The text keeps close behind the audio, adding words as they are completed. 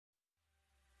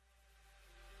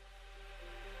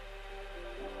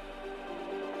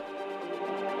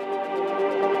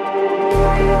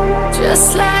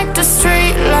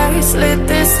lights lit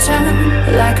this town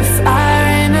like a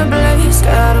fire in a blaze,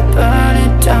 gotta burn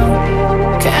it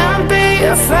down. Can't be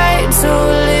afraid to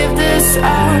leave this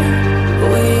out.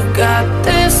 We got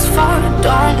this far,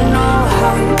 don't know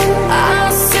how.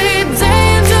 I see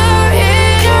danger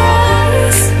in your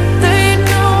eyes. They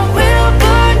know we'll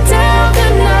burn down the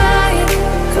night.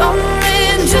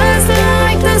 Coming just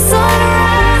like the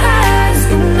sunrise.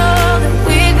 You know that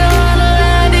we gonna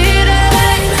light it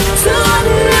up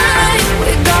tonight.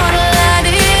 We gonna light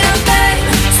it up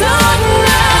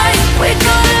tonight. We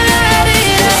gonna light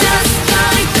it up just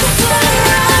like the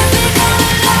sunrise. We gonna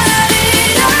light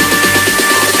it up.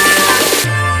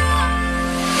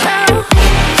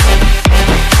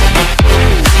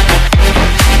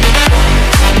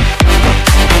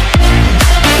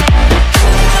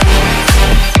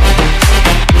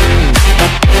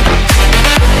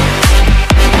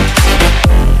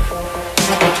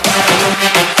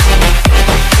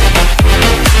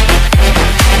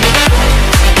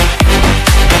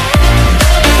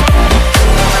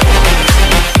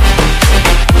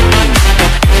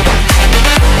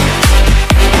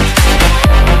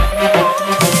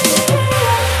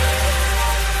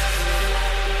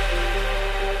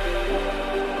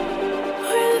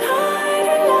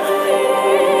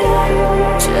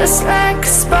 Just like a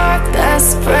spark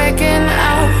that's breaking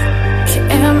out.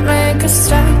 Can't make a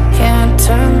stop, can't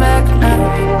turn back now.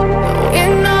 We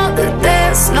know that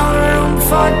there's no room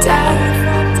for doubt.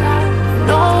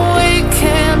 No, we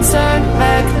can't turn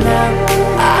back now.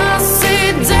 I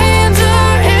see danger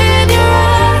in your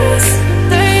eyes.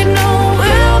 They know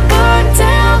we'll burn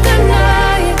down the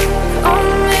night.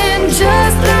 Coming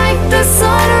just like the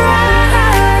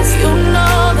sunrise. You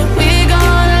know that we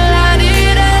gonna light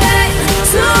it up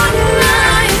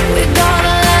tonight. We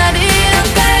gonna light it up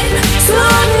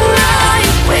tonight.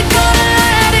 We gonna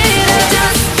light it up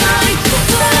just like the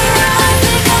sunrise.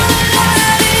 We gonna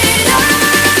light it up.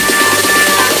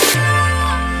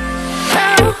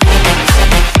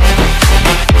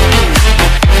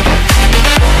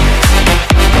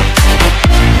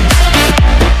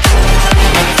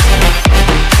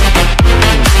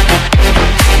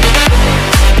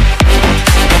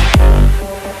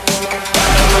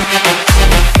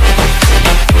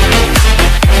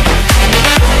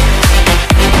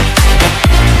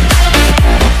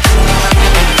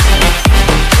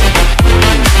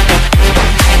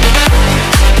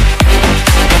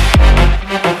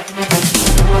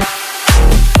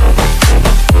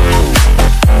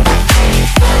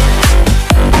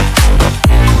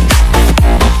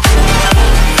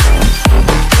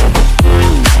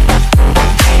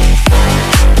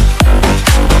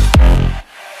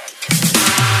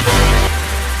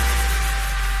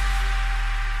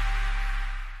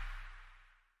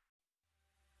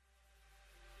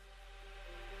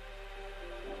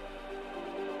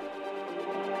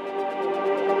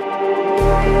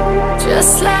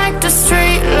 Just like the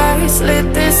street lights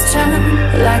lit this town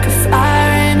like a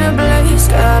fire in a blaze,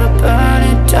 gotta burn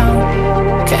it down.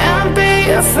 Can't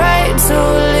be afraid to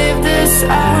leave this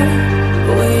out.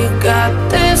 We got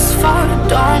this far,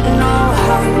 don't know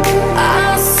how.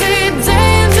 I see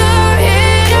danger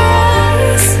in your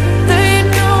eyes. They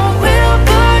know we'll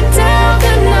burn down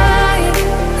the night.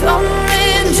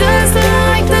 Coming just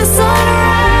like the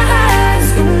sunrise.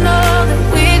 You know that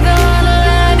we gonna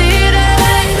light it up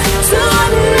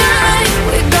tonight.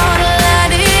 We gonna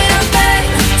light it up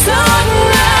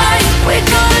tonight. We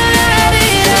gonna light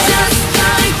it up just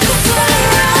like the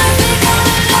sunrise. We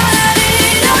gonna light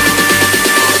it up.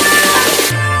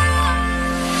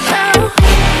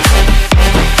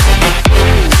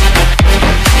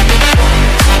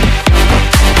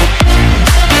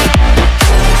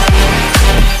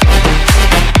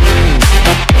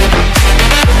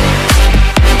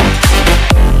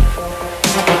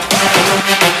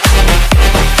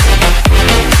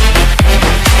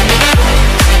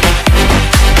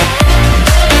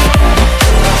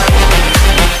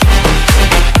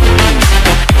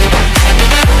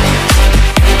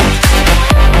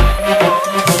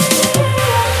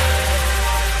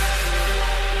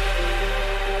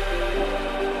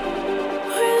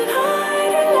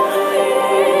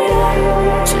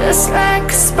 Just like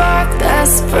a spark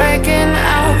that's breaking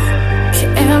out.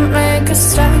 Can't make a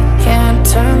stop, can't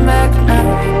turn back now.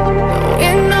 We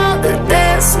know that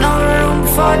there's no room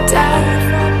for doubt.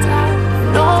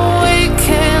 No, we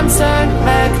can't turn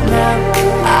back now.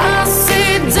 I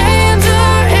see danger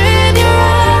in your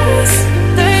eyes.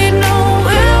 They know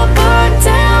we'll burn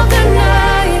down the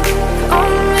night.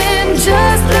 Coming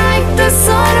just like the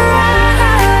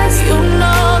sunrise. You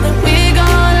know that we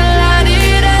gonna light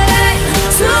it up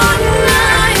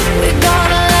tonight. We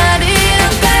gonna light it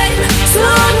up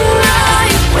tonight.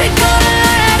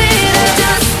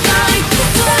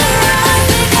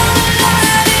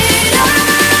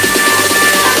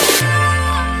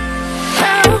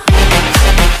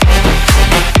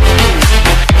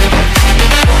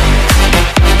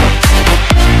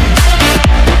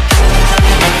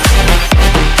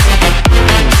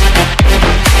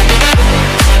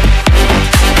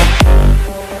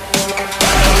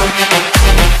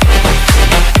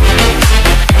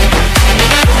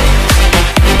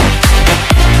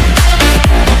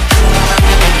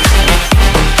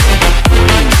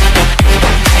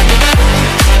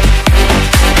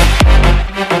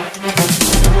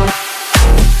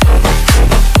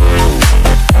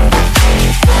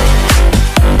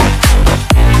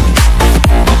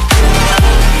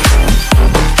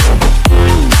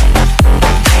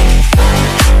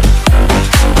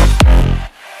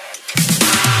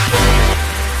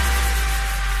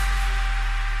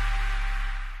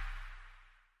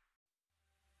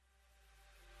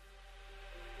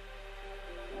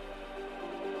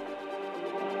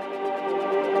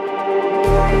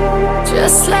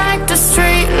 Just like the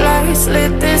street lights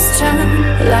lit this town,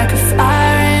 like a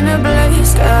fire in a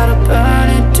blaze, gotta burn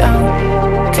it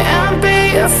down. Can't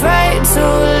be afraid to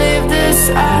leave this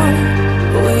out.